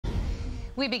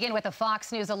We begin with a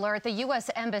Fox News alert. The U.S.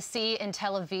 Embassy in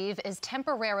Tel Aviv is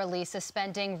temporarily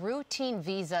suspending routine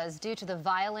visas due to the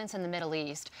violence in the Middle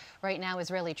East. Right now,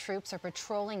 Israeli troops are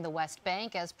patrolling the West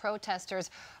Bank as protesters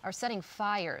are setting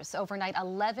fires. Overnight,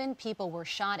 11 people were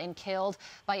shot and killed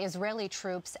by Israeli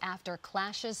troops after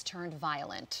clashes turned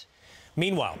violent.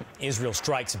 Meanwhile, Israel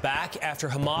strikes back after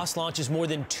Hamas launches more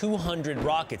than 200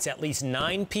 rockets. At least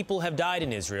 9 people have died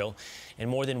in Israel and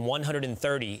more than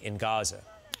 130 in Gaza.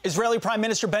 Israeli Prime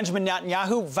Minister Benjamin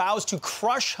Netanyahu vows to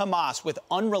crush Hamas with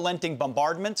unrelenting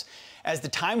bombardment. As the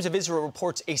Times of Israel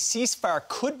reports, a ceasefire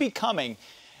could be coming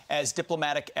as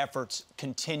diplomatic efforts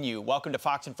continue. Welcome to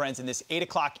Fox and Friends in this 8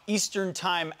 o'clock Eastern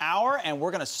Time hour, and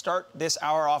we're going to start this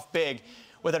hour off big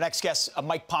with our next guest,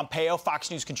 Mike Pompeo,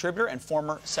 Fox News contributor and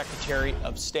former Secretary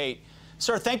of State.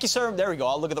 Sir, thank you, sir. There we go.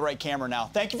 I'll look at the right camera now.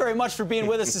 Thank you very much for being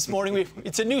with us this morning.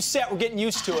 It's a new set. We're getting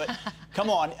used to it. Come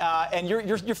on. And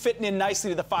you're fitting in nicely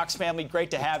to the Fox family.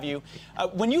 Great to have you.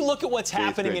 When you look at what's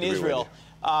happening in Israel,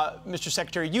 Mr.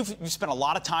 Secretary, you've spent a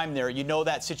lot of time there. You know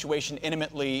that situation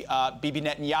intimately. Bibi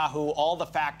Netanyahu, all the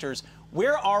factors.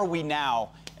 Where are we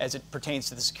now as it pertains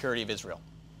to the security of Israel?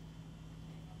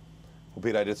 Well,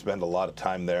 Pete, I did spend a lot of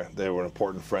time there. They were an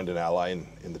important friend and ally.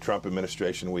 In the Trump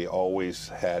administration, we always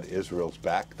had Israel's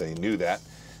back. They knew that.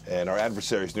 And our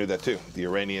adversaries knew that, too. The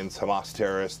Iranians, Hamas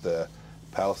terrorists, the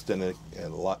Palestinian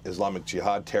and Islamic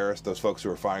Jihad terrorists, those folks who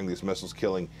were firing these missiles,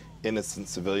 killing innocent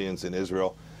civilians in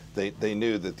Israel, they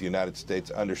knew that the United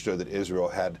States understood that Israel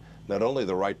had not only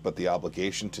the right but the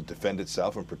obligation to defend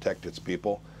itself and protect its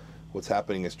people. What's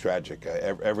happening is tragic.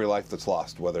 Every life that's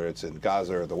lost, whether it's in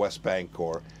Gaza or the West Bank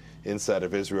or inside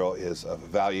of Israel, is of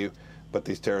value, but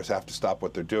these terrorists have to stop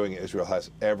what they're doing. Israel has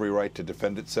every right to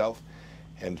defend itself.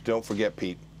 And don't forget,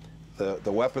 Pete,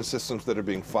 the weapon systems that are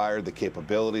being fired, the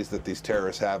capabilities that these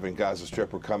terrorists have in Gaza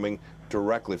Strip are coming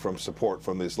directly from support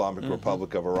from the Islamic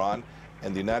Republic of Iran.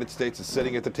 And the United States is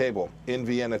sitting at the table in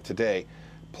Vienna today,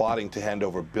 plotting to hand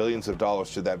over billions of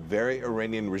dollars to that very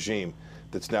Iranian regime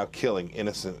that's now killing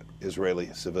innocent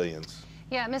Israeli civilians.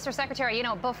 Yeah, Mr. Secretary, you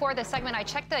know, before this segment, I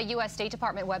checked the U.S. State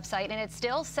Department website, and it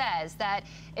still says that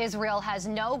Israel has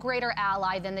no greater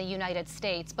ally than the United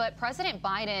States. But President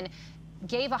Biden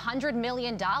gave $100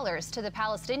 million to the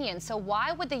Palestinians. So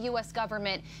why would the U.S.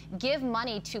 government give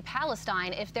money to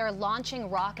Palestine if they're launching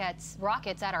rockets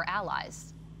at our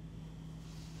allies?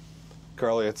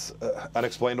 Carly, it's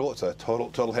unexplainable. It's a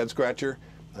total head-scratcher.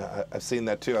 I've seen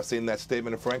that, too. I've seen that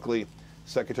statement. And frankly,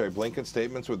 Secretary Blinken's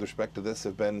statements with respect to this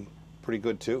have been pretty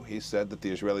good, too. He said that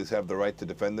the Israelis have the right to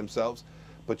defend themselves.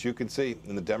 But you can see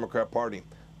in the Democrat Party,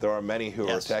 there are many who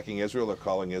are attacking Israel. They're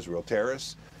calling Israel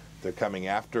terrorists. They're coming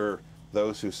after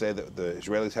those who say that the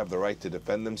Israelis have the right to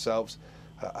defend themselves.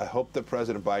 I hope that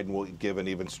President Biden will give an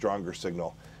even stronger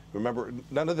signal. Remember,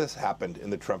 none of this happened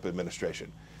in the Trump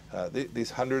administration.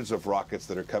 These hundreds of rockets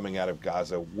that are coming out of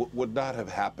Gaza would not have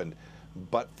happened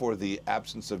but for the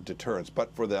absence of deterrence,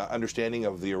 but for the understanding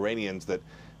of the Iranians that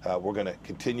we're going to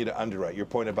continue to underwrite. Your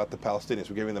point about the Palestinians,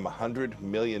 we're giving them $100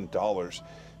 million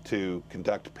to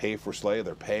conduct pay for slay.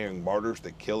 They're paying martyrs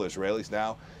that kill Israelis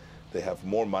now. They have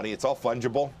more money. It's all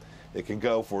fungible. It can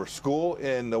go for school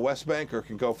in the West Bank or it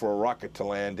can go for a rocket to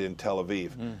land in Tel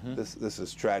Aviv. This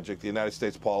is tragic. The United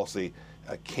States policy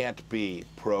can't be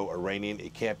pro-Iranian.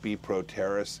 It can't be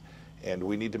pro-terrorist. And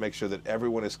we need to make sure that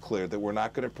everyone is clear that we're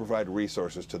not going to provide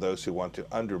resources to those who want to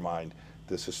undermine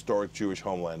this historic Jewish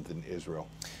homeland in Israel.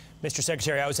 Mr.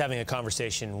 Secretary, I was having a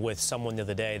conversation with someone the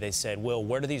other day. They said, Will,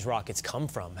 where do these rockets come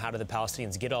from? How do the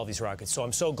Palestinians get all these rockets? So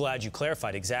I'm so glad you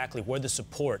clarified exactly where the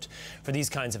support for these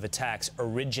kinds of attacks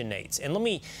originates. And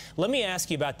let me ask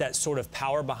you about that sort of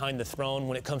power behind the throne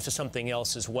when it comes to something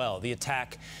else as well. The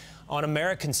attack on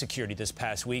American security this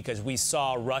past week, as we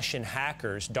saw Russian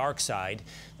hackers, DarkSide,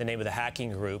 the name of the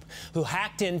hacking group, who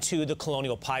hacked into the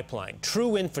Colonial Pipeline,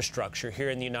 true infrastructure here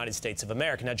in the United States of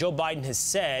America. Now, Joe Biden has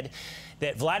said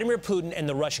that Vladimir Putin and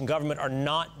the Russian government are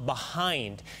not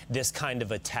behind this kind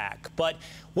of attack. But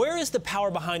where is the power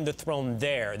behind the throne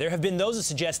there? There have been those that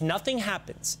suggest nothing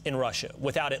happens in Russia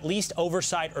without at least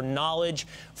oversight or knowledge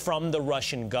from the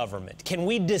Russian government. Can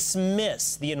we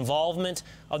dismiss the involvement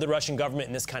of the Russian government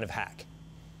in this kind of hack?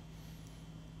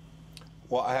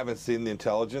 Well, I haven't seen the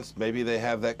intelligence. Maybe they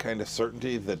have that kind of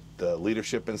certainty that the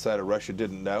leadership inside of Russia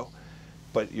didn't know.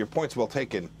 But your point's well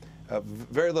taken.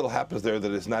 Very little happens there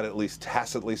that is not at least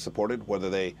tacitly supported, whether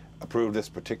they approve this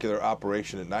particular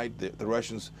operation at night. The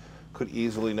Russians could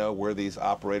easily know where these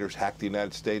operators hacked the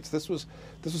United States. This was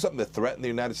something that threatened the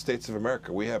United States of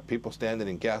America. We have people standing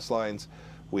in gas lines.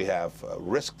 We have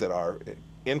risk that our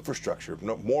infrastructure,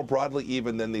 more broadly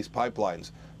even than these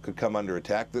pipelines, could come under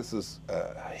attack. This is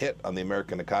a hit on the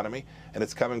American economy, and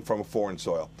it's coming from a foreign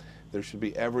soil. There should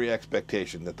be every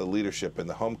expectation that the leadership in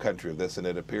the home country of this, and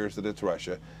it appears that it's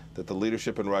Russia, that the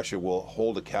leadership in Russia will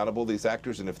hold accountable these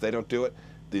actors, and if they don't do it,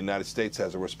 the United States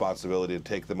has a responsibility to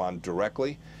take them on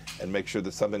directly and make sure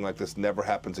that something like this never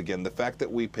happens again. The fact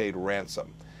that we paid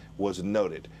ransom was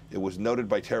noted. It was noted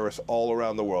by terrorists all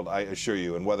around the world, I assure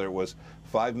you, and whether it was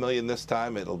 $5 million this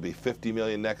time, it'll be $50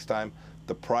 million next time,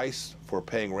 the price for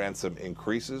paying ransom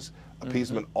increases.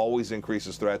 Appeasement always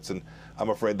increases threats, and I'm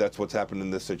afraid that's what's happened in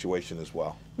this situation as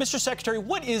well. Mr. Secretary,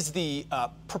 what is the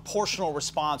proportional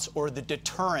response or the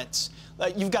deterrence?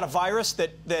 You've got a virus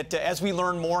that as we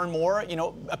learn more and more,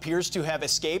 appears to have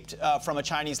escaped from a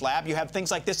Chinese lab. You have things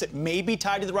like this that may be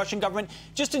tied to the Russian government.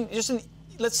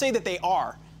 Let's say that they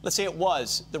are. Let's say it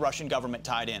was the Russian government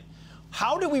tied in.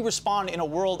 How do we respond in a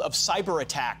world of cyber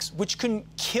attacks, which can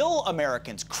kill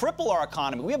Americans, cripple our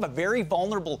economy? We have a very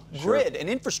vulnerable grid and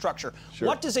infrastructure.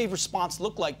 What does a response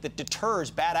look like that deters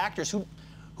bad actors who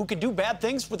can do bad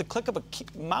things with the click of a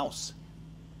mouse?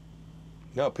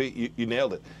 No, Pete, you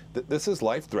nailed it. This is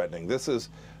life-threatening.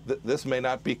 This may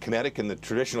not be kinetic in the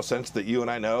traditional sense that you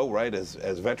and I know, right, as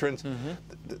veterans.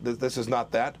 This is not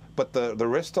that. But the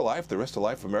risk to life,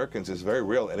 of Americans is very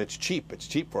real, and it's cheap. It's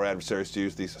cheap for adversaries to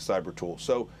use these cyber tools.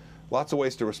 So lots of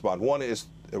ways to respond. One is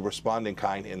respond in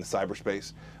kind in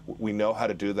cyberspace. We know how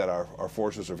to do that. Our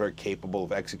forces are very capable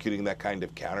of executing that kind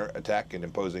of counterattack and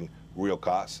imposing real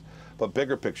costs. But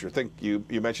bigger picture, think you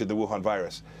mentioned the Wuhan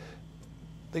virus.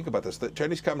 Think about this. The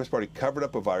Chinese Communist Party covered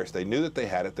up a virus. They knew that they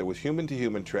had it. There was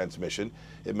human-to-human transmission.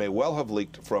 It may well have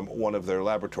leaked from one of their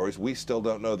laboratories. We still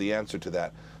don't know the answer to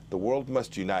that. The world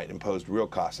must unite, impose real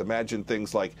costs. Imagine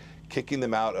things like kicking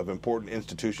them out of important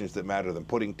institutions that matter to them,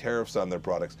 putting tariffs on their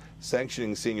products,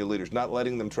 sanctioning senior leaders, not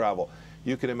letting them travel.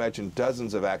 You can imagine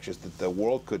dozens of actions that the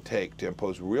world could take to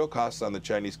impose real costs on the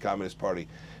Chinese Communist Party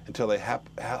until they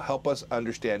help us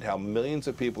understand how millions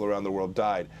of people around the world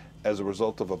died as a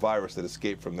result of a virus that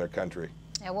escaped from their country.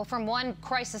 Yeah, well, from one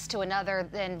crisis to another,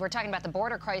 and we're talking about the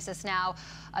border crisis now,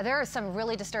 there are some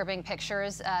really disturbing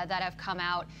pictures that have come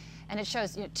out, and it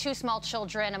shows two small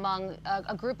children among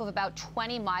a group of about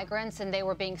 20 migrants, and they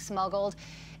were being smuggled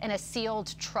in a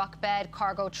sealed truck bed,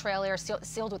 cargo trailer,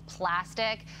 sealed with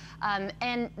plastic.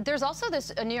 And there's also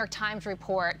this New York Times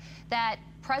report that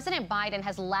President Biden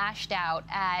has lashed out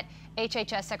at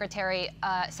HHS Secretary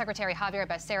Javier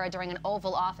Becerra during an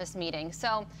Oval Office meeting.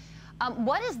 So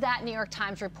what does that New York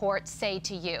Times report say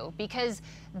to you? Because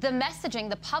the messaging,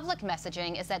 the public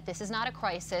messaging, is that this is not a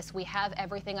crisis. We have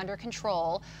everything under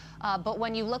control. But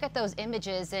when you look at those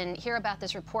images and hear about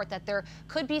this report that there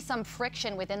could be some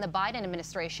friction within the Biden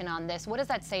administration on this, what does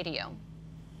that say to you?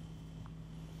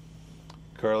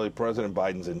 Carly, President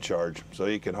Biden's in charge, so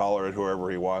he can holler at whoever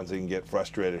he wants. He can get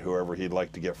frustrated whoever he'd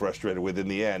like to get frustrated with. In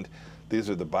the end, these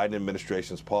are the Biden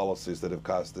administration's policies that have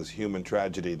caused this human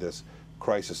tragedy, this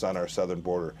crisis on our southern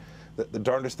border. The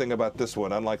darndest thing about this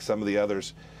one, unlike some of the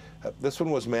others, this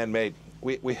one was man-made.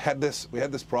 We had this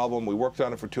problem. We worked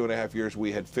on it for 2.5 years.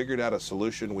 We had figured out a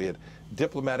solution. We had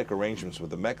diplomatic arrangements with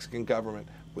the Mexican government,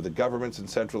 with the governments in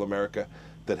Central America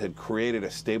that had created a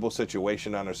stable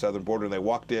situation on our southern border. And they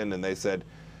walked in and they said,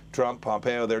 Trump,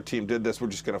 Pompeo, their team did this. We're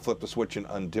just going to flip the switch and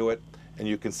undo it. And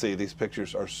you can see these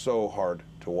pictures are so hard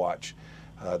to watch.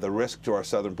 The risk to our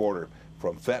southern border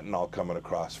from fentanyl coming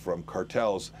across, from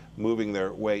cartels moving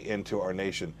their way into our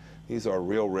nation. These are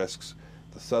real risks.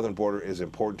 The southern border is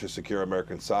important to secure.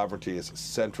 American sovereignty is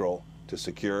central to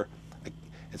secure.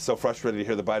 It's so frustrating to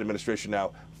hear the Biden administration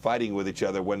now fighting with each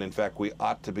other when, in fact, we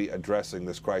ought to be addressing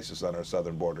this crisis on our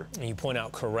southern border. And you point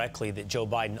out correctly that Joe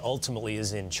Biden ultimately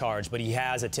is in charge, but he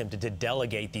has attempted to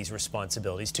delegate these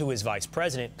responsibilities to his vice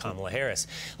president, Kamala Harris.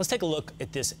 Let's take a look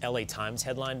at this LA Times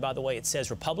headline, by the way. It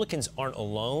says Republicans aren't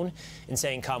alone in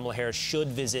saying Kamala Harris should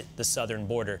visit the southern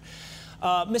border.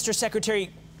 Mr.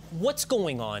 Secretary, what's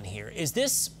going on here?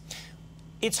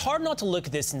 It's hard not to look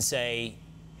at this and say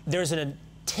there's an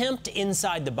attempt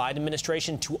inside the Biden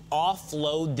administration to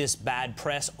offload this bad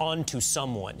press onto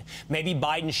someone. Maybe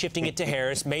Biden shifting it to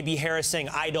Harris, maybe Harris saying,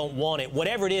 I don't want it.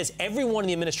 Whatever it is, everyone in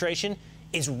the administration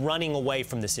is running away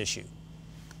from this issue.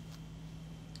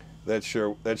 That's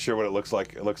sure what it looks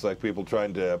like. It looks like people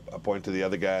trying to point to the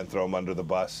other guy and throw him under the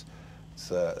bus.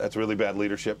 That's really bad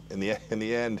leadership. In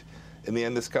the end,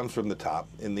 this comes from the top.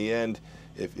 In the end,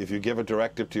 if you give a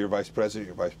directive to your vice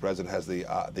president has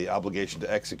the obligation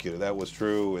to execute it. That was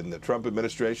true in the Trump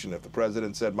administration. If the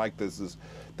president said, Mike, this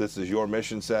is your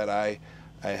mission set, I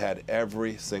had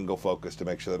every single focus to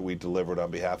make sure that we delivered on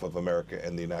behalf of America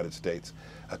and the United States.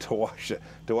 To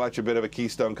watch a bit of a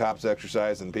Keystone Cops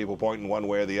exercise and people pointing one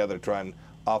way or the other, trying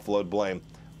offload blame,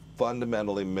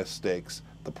 fundamentally mistakes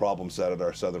the problem set at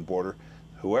our southern border.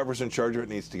 Whoever's in charge of it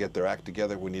needs to get their act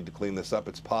together. We need to clean this up.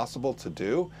 It's possible to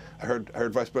do. I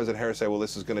heard Vice President Harris say, well,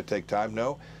 this is going to take time.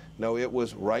 No, it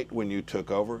was right when you took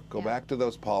over. Go back to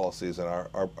those policies,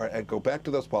 and go back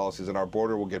to those policies, and our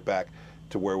border will get back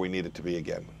to where we need it to be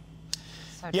again.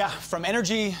 Yeah, from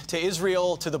energy to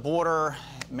Israel to the border,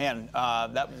 man,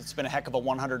 it's been a heck of a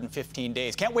 115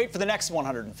 days. Can't wait for the next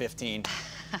 115.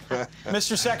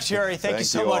 Mr. Secretary, thank you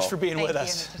so much for being with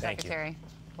us. Thank you, Mr. Secretary.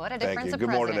 What a difference a Good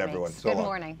president morning, everyone. makes. Good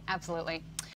morning. Absolutely.